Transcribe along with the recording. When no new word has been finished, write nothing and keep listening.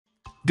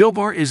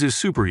Dilbar is a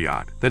super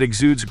yacht that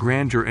exudes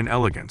grandeur and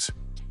elegance.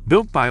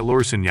 Built by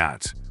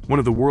Yachts, one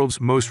of the world's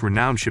most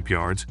renowned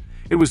shipyards,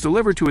 it was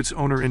delivered to its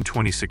owner in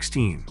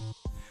 2016.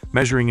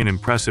 Measuring an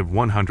impressive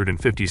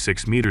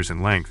 156 meters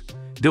in length,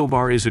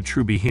 Dilbar is a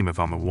true behemoth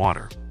on the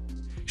water.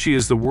 She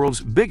is the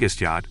world's biggest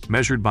yacht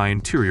measured by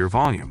interior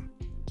volume.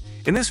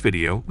 In this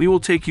video, we will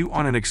take you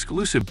on an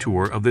exclusive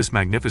tour of this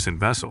magnificent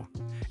vessel,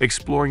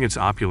 exploring its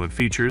opulent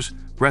features,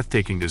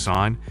 breathtaking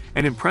design,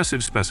 and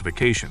impressive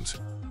specifications.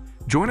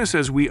 Join us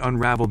as we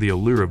unravel the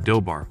allure of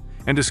Dilbar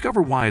and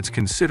discover why it's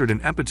considered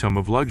an epitome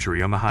of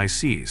luxury on the high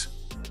seas.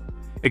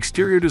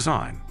 Exterior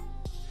design.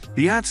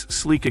 The yacht's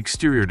sleek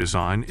exterior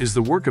design is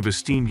the work of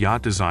esteemed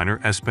yacht designer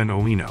Espen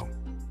Olino.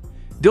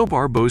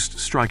 Dilbar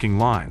boasts striking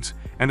lines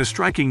and a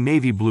striking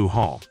navy blue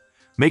hull,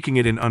 making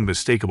it an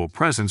unmistakable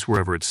presence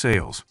wherever it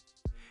sails.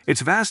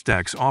 Its vast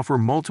decks offer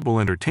multiple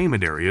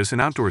entertainment areas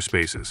and outdoor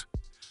spaces,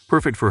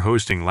 perfect for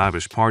hosting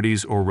lavish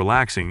parties or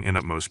relaxing in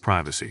utmost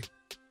privacy.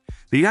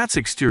 The yacht's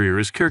exterior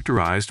is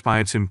characterized by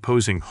its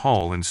imposing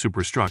hull and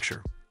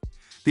superstructure.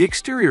 The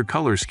exterior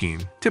color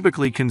scheme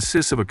typically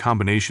consists of a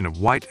combination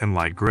of white and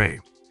light gray,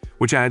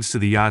 which adds to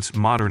the yacht's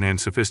modern and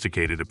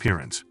sophisticated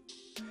appearance.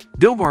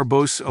 Dilbar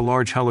boasts a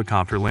large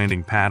helicopter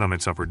landing pad on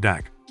its upper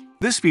deck.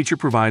 This feature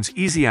provides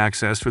easy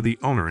access for the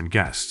owner and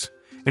guests,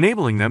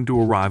 enabling them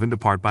to arrive and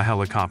depart by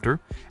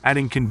helicopter,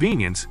 adding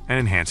convenience and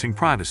enhancing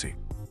privacy.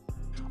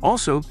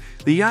 Also,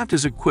 the yacht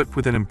is equipped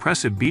with an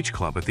impressive beach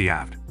club at the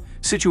aft,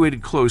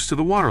 situated close to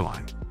the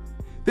waterline.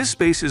 This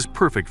space is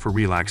perfect for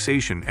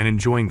relaxation and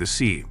enjoying the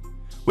sea,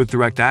 with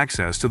direct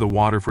access to the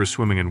water for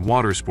swimming and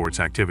water sports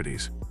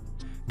activities.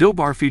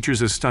 Dilbar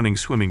features a stunning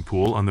swimming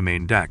pool on the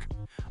main deck,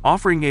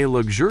 offering a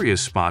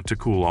luxurious spot to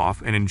cool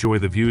off and enjoy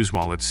the views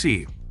while at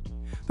sea.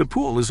 The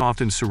pool is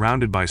often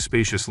surrounded by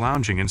spacious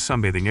lounging and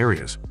sunbathing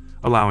areas,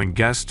 allowing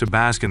guests to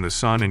bask in the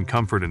sun in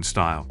comfort and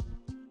style.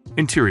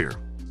 Interior.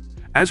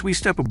 As we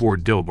step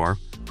aboard Dilbar,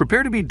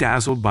 prepare to be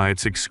dazzled by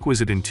its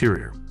exquisite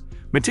interior,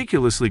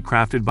 meticulously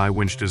crafted by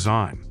winch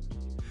design.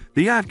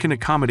 The yacht can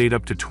accommodate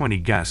up to 20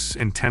 guests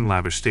in 10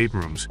 lavish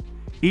staterooms,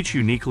 each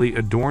uniquely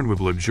adorned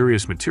with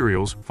luxurious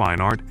materials, fine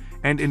art,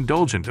 and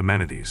indulgent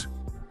amenities.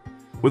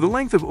 With a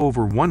length of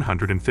over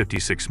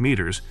 156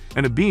 meters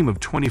and a beam of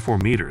 24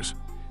 meters,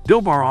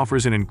 Dilbar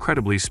offers an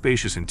incredibly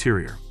spacious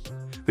interior.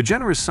 The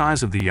generous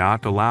size of the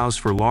yacht allows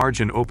for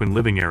large and open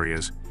living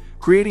areas,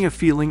 creating a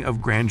feeling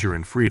of grandeur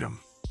and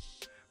freedom.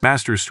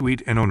 Master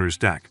Suite and Owner's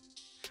Deck.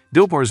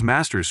 Dilbar's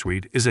Master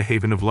Suite is a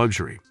haven of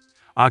luxury,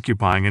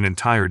 occupying an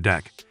entire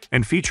deck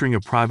and featuring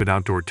a private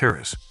outdoor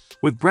terrace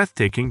with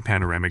breathtaking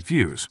panoramic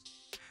views.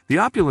 The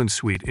opulent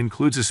suite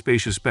includes a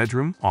spacious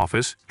bedroom,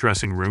 office,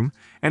 dressing room,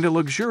 and a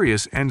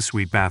luxurious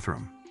en-suite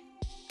bathroom.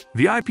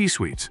 VIP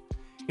Suites.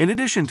 In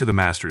addition to the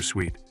Master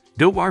Suite,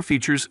 Dilbar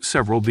features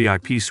several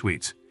VIP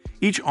suites,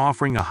 each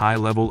offering a high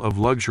level of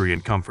luxury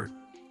and comfort.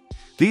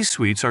 These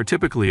suites are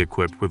typically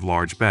equipped with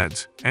large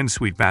beds,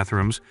 en-suite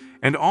bathrooms,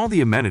 and all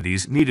the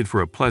amenities needed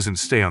for a pleasant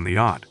stay on the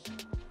yacht.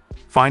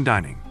 Fine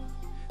dining.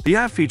 The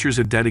yacht features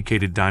a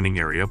dedicated dining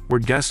area where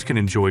guests can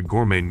enjoy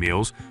gourmet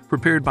meals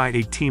prepared by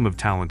a team of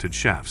talented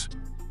chefs.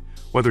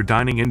 Whether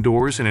dining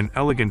indoors in an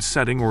elegant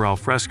setting or al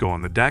fresco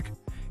on the deck,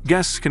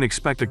 guests can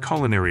expect a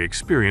culinary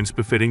experience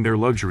befitting their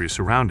luxury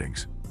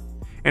surroundings.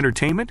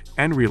 Entertainment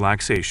and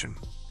relaxation.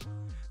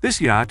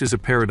 This yacht is a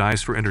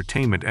paradise for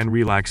entertainment and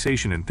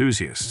relaxation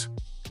enthusiasts.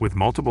 With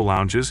multiple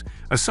lounges,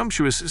 a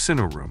sumptuous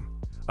cinema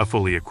room, a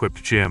fully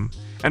equipped gym,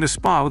 and a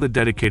spa with a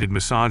dedicated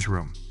massage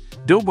room,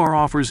 Dilbar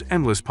offers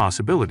endless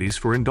possibilities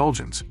for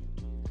indulgence.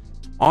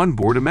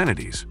 On-board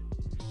amenities.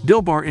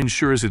 Dilbar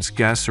ensures its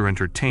guests are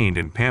entertained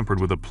and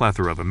pampered with a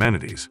plethora of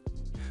amenities.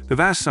 The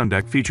vast sun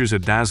deck features a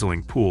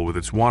dazzling pool with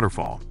its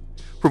waterfall,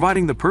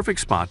 providing the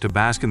perfect spot to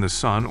bask in the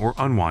sun or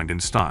unwind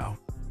in style.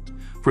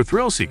 For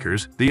thrill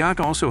seekers, the yacht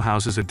also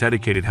houses a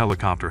dedicated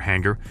helicopter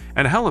hangar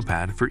and a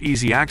helipad for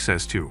easy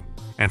access to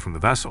and from the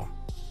vessel.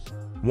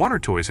 Water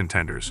toys and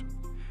tenders.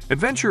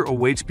 Adventure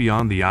awaits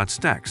beyond the yacht's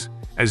decks,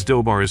 as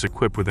Dilbar is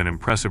equipped with an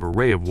impressive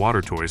array of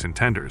water toys and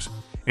tenders,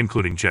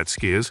 including jet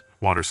skis,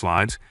 water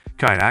slides,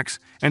 kayaks,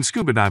 and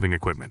scuba diving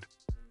equipment.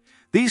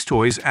 These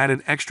toys add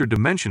an extra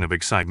dimension of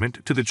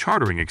excitement to the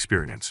chartering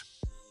experience.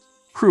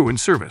 Crew and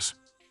service.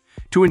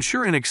 To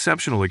ensure an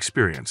exceptional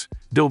experience,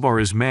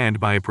 Dilbar is manned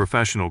by a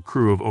professional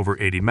crew of over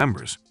 80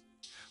 members.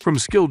 From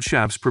skilled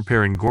chefs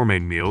preparing gourmet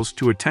meals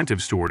to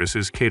attentive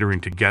stewardesses catering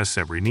to guests'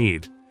 every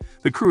need,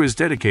 the crew is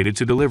dedicated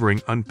to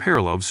delivering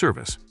unparalleled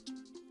service.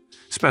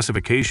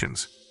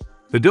 Specifications.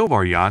 The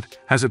Dilbar yacht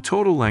has a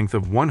total length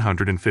of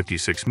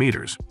 156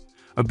 meters,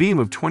 a beam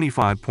of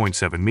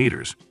 25.7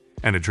 meters,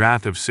 and a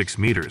draft of 6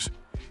 meters.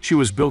 She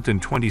was built in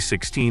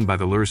 2016 by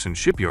the Lürssen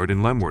shipyard in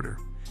Lemwerder,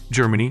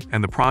 Germany,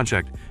 and the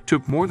project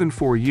took more than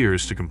 4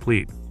 years to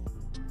complete.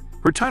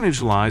 Her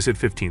tonnage lies at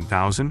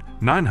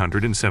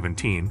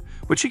 15,917,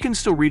 but she can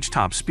still reach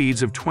top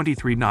speeds of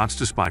 23 knots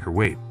despite her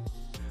weight.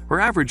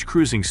 Her average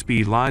cruising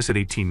speed lies at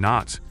 18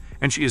 knots,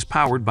 and she is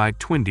powered by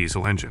twin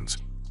diesel engines.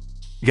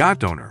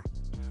 Yacht owner.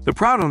 The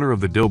proud owner of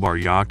the Dilbar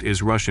yacht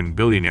is Russian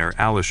billionaire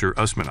Alisher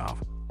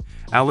Usmanov.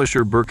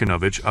 Alisher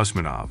Burkanovich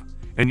Usmanov,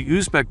 an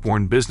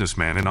Uzbek-born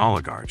businessman and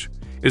oligarch,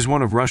 is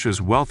one of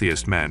Russia's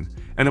wealthiest men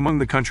and among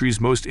the country's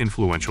most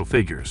influential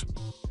figures.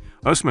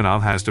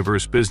 Usmanov has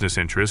diverse business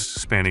interests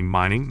spanning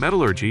mining,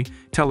 metallurgy,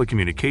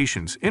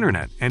 telecommunications,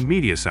 internet, and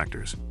media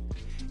sectors.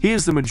 He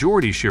is the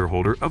majority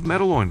shareholder of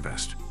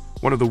Metalloinvest,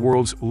 one of the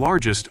world's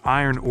largest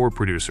iron ore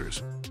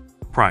producers.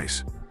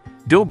 Price: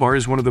 Dilbar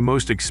is one of the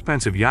most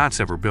expensive yachts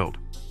ever built.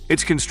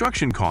 Its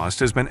construction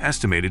cost has been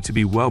estimated to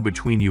be well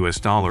between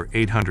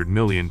 $800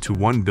 million to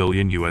 $1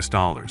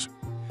 billion,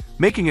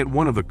 making it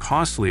one of the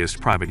costliest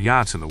private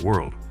yachts in the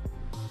world.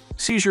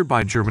 Seizure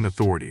by German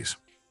authorities.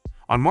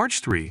 On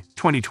March 3,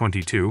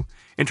 2022,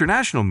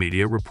 international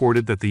media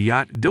reported that the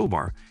yacht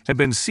Dilbar had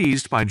been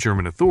seized by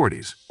German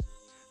authorities.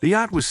 The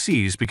yacht was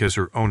seized because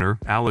her owner,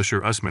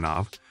 Alisher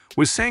Usmanov,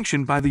 was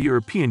sanctioned by the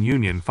European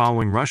Union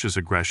following Russia's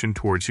aggression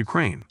towards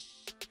Ukraine.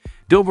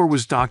 Dilbar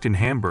was docked in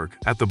Hamburg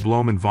at the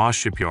Blohm & Voss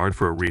shipyard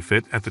for a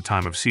refit at the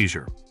time of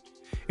seizure.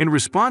 In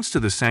response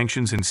to the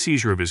sanctions and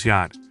seizure of his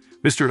yacht,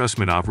 Mr.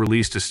 Usmanov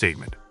released a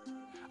statement.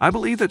 "I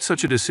believe that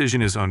such a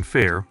decision is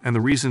unfair, and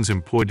the reasons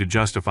employed to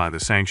justify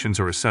the sanctions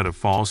are a set of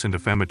false and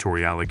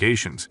defamatory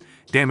allegations,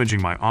 damaging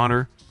my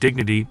honor,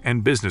 dignity,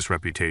 and business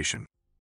reputation."